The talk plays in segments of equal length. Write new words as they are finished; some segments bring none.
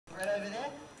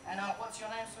And what's your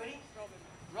name, sweetie?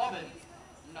 Robin.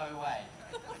 No way.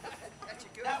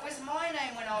 That was my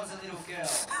name when I was a little girl.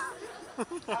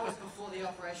 That was before the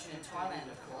operation in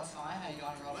Thailand, of course. Hi, how you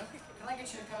going, Robin? Can I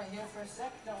get you to come here for a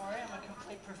sec? Don't worry, I'm a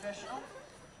complete professional.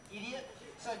 Idiot.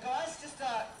 So guys, just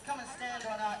come and stand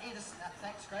on either side.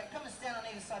 Thanks, great. Come and stand on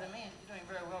either side of me, and you're doing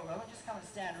very well, Robin. Just come and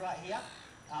stand right here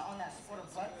on that spotted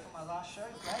plate from my last show.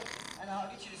 Great. And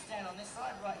I'll get you to stand on this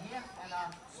side right here, and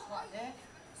just right there.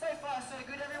 So far, so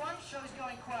good, everyone. Show's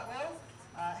going quite well.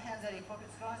 Hands out of your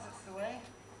pockets, guys. That's the way.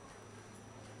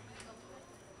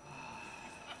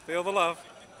 Feel the love.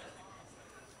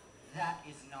 That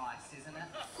is nice, isn't it?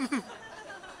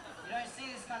 You don't see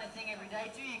this kind of thing every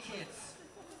day, do you, kids?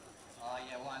 Oh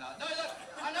yeah, why not? No, look,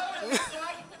 I know what it looks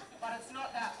like, but it's not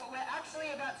that. What we're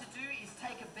actually about to do is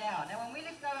take a bow. Now, when we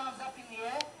lift our arms up in the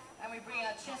air and we bring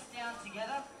our chest down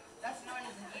together, that's known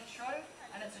as an intro,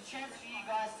 and it's a chance for you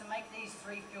guys to make these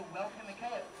three feel welcome,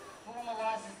 okay? It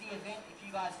formalises the event if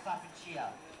you guys clap and cheer.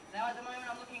 Now, at the moment,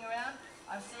 I'm looking around.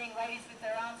 I'm seeing ladies with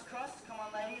their arms crossed. Come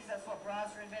on, ladies, that's what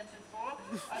bras are invented for.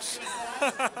 I'm seeing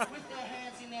guys with their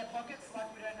hands in their pockets like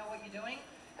we don't know what you're doing.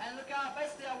 And look,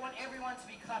 basically I want everyone to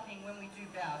be clapping when we do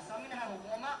bow. So I'm going to have a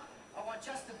warm-up. I want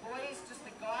just the boys, just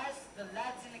the guys, the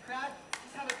lads in the crowd.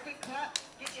 Just have a quick clap.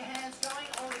 Get your hands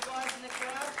going. All the guys in the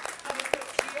crowd. Have a quick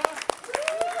cheer.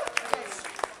 Okay,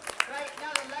 great.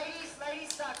 Now the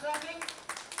ladies start clapping.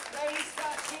 Ladies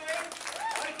start cheering.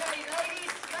 Okay,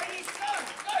 ladies, go!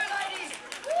 Go, ladies!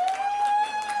 Woo!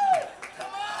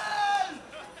 Come on!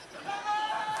 Come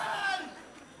on!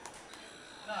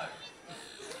 No.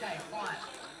 Okay, fine.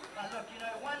 But look, you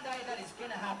know, one day that is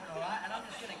going to happen, alright? And I'm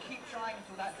just going to keep trying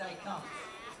until that day comes.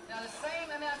 Now, the same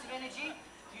amount of energy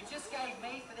you just gave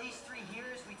me for these three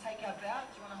here as we take our bow.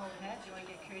 Do you want to hold hands? Do you want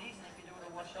to get cooties? And if you do,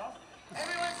 it'll wash off.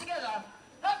 Everyone together.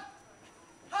 Up!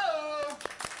 Ho!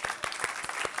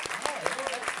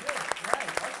 Great,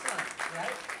 excellent,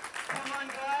 great. Come on,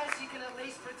 guys, you can at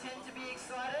least pretend to be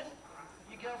excited.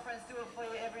 Your girlfriends do it for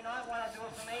you every night. Why not do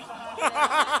it for me for half an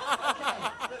hour? Okay,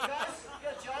 look, guys,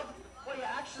 good job. What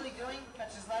you're actually doing,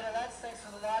 catch us later, lads, thanks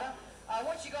for the ladder.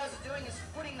 What you guys are doing is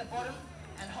putting the bottom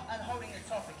and holding the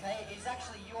top, okay? It is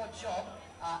actually your job,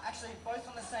 actually both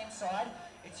on the same side,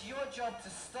 it's your job to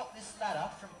stop this ladder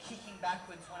from kicking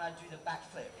backwards when I do the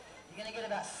backflip. You're going to get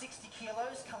about 60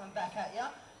 kilos coming back at you.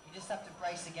 You just have to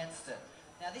brace against it.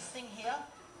 Now this thing here,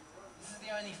 this is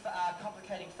the only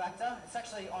complicating factor. It's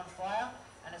actually on fire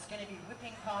and it's going to be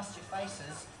whipping past your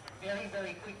faces very,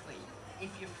 very quickly.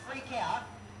 If you freak out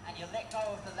and you let go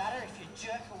of the ladder, if you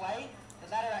jerk away, the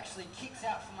ladder actually kicks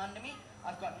out from under me.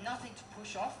 I've got nothing to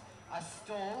push off. I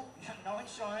stall, no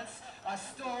insurance. I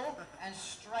stall and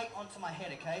straight onto my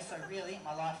head, okay? So really,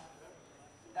 my life,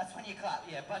 that's when you clap,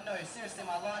 yeah. But no, seriously,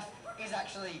 my life is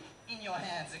actually in your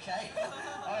hands, okay?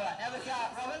 All right, now look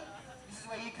out, Robin. This is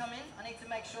where you come in. I need to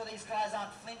make sure these guys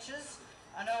aren't flinchers.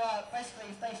 I know basically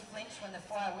if they flinch when the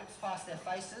fire whips past their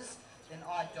faces, then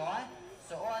I die.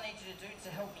 So all I need you to do to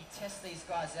help me test these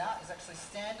guys out is actually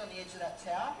stand on the edge of that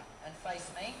tower and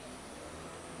face me.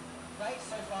 Great,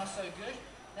 so far so good.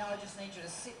 Now I just need you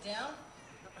to sit down.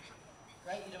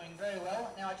 Great, you're doing very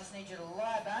well. Now I just need you to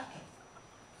lie back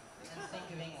and think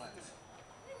of England.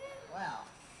 Wow,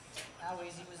 how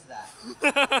easy was that?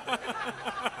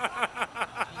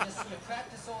 You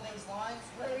practice all these lines.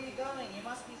 Where are you going? You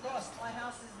must be lost. My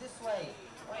house is this way.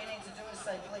 All you need to do is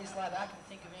say, please lie back and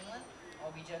think of England.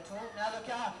 I'll be gentle. Now look,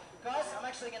 guys, I'm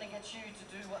actually going to get you to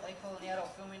do what they call in the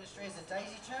adult film industry as a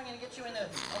daisy chain. I'm going to get you in a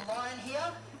line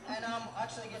here, and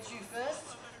actually get you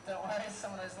first. Don't worry,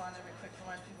 some of those lines are a bit quick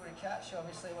for most people to catch. You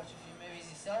obviously watch a few movies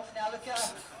yourself. Now look,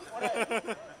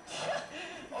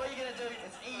 all you're going to do,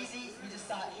 it's easy. You just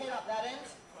start head up that end,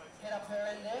 head up her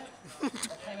end there.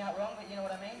 That came out wrong, but you know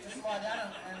what I mean. Just lie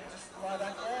down and just lie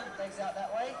back there, legs out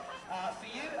that way. For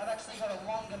you, I've actually got a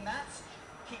longer mat.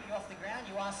 Keep you off the ground,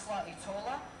 you are slightly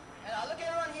taller. And look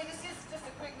everyone here, this is just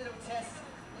a quick little test.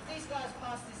 If these guys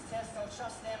pass this test, I'll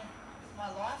trust them with my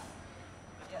life.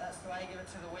 Yeah, that's the way, give it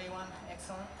to the wee one,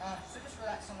 excellent. So just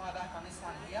relax and lie back on this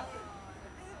one here.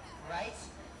 Great,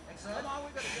 excellent. Come on,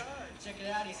 we've got to go. Check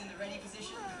it out, he's in the ready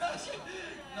position.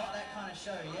 Not that kind of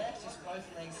show, yeah? It's just both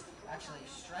legs actually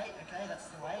straight, okay,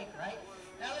 that's the way, great.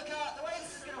 Now look, the way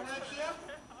this is going to work here,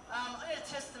 I'm going to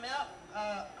test them out.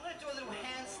 I'm going to do a little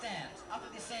handstand up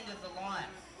at this end of the line.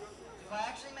 If I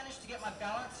actually manage to get my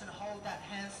balance and hold that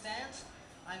handstand,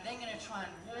 I'm then going to try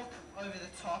and walk over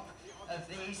the top of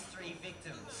these three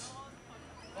victims.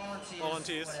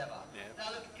 Volunteers. Whatever. Yeah.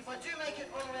 Now look, if I do make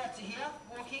it all the way out to here,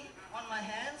 walking on my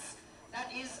hands,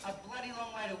 that is a bloody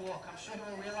long way to walk. I'm sure you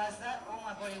all realise that. All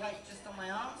my body weight just on my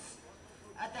arms.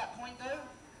 At that point though,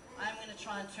 I'm going going to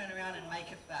try and turn around and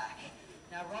make it back.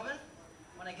 Now, Robin,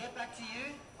 when I get back to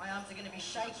you, my arms are going to be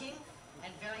shaking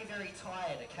and very, very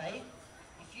tired, okay?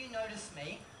 If you notice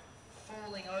me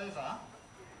falling over,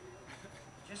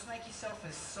 just make yourself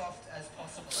as soft as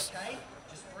possible, okay?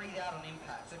 Just breathe out on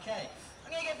impact, okay?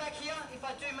 I'm going to get back here. If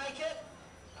I do make it,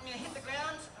 I'm going to hit the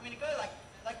ground. I'm going to go like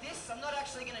this. I'm not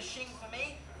actually going to shing for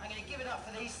me. I'm going to give it up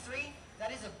for these three.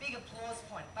 That is a big applause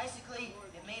point. Basically,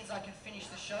 it means I can finish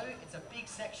the show. It's a big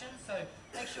section, so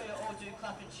make sure you all do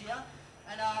clap and cheer.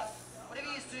 And whatever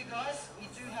you do, guys, you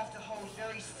do have to hold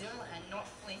very still and not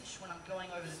flinch when I'm going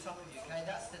over the top of you, okay?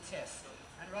 That's the test.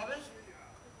 And Robin,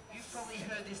 you've probably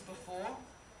heard this before,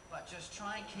 but just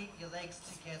try and keep your legs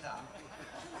together.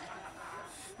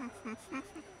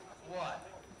 What?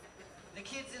 The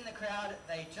kids in the crowd,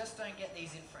 they just don't get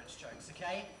these inference jokes,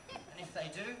 okay? And if they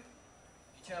do,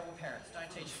 you're terrible parents. Don't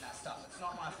teach them that stuff. It's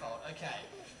not my fault, okay?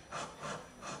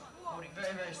 Holding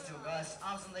very, very still, guys.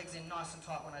 Arms and legs in nice and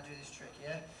tight when I do this trick,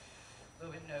 yeah? A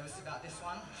little bit nervous about this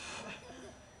one.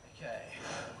 Okay.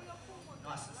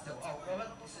 Nice and still. Oh,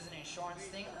 Robin, this is an insurance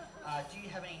thing. Do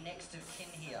you have any next of kin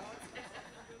here?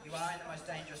 You are in the most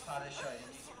dangerous part of the show.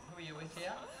 Who are you with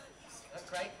here?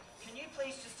 Great. Can you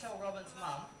please just tell Robin's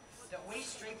mum that we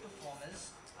street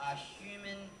performers are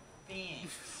human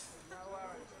beings.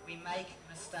 We make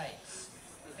mistakes.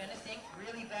 If anything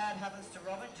really bad happens to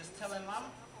Robin, just tell her mum,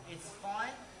 it's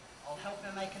fine. I'll help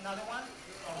her make another one.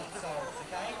 Problem solved,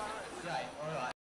 okay? Great, alright.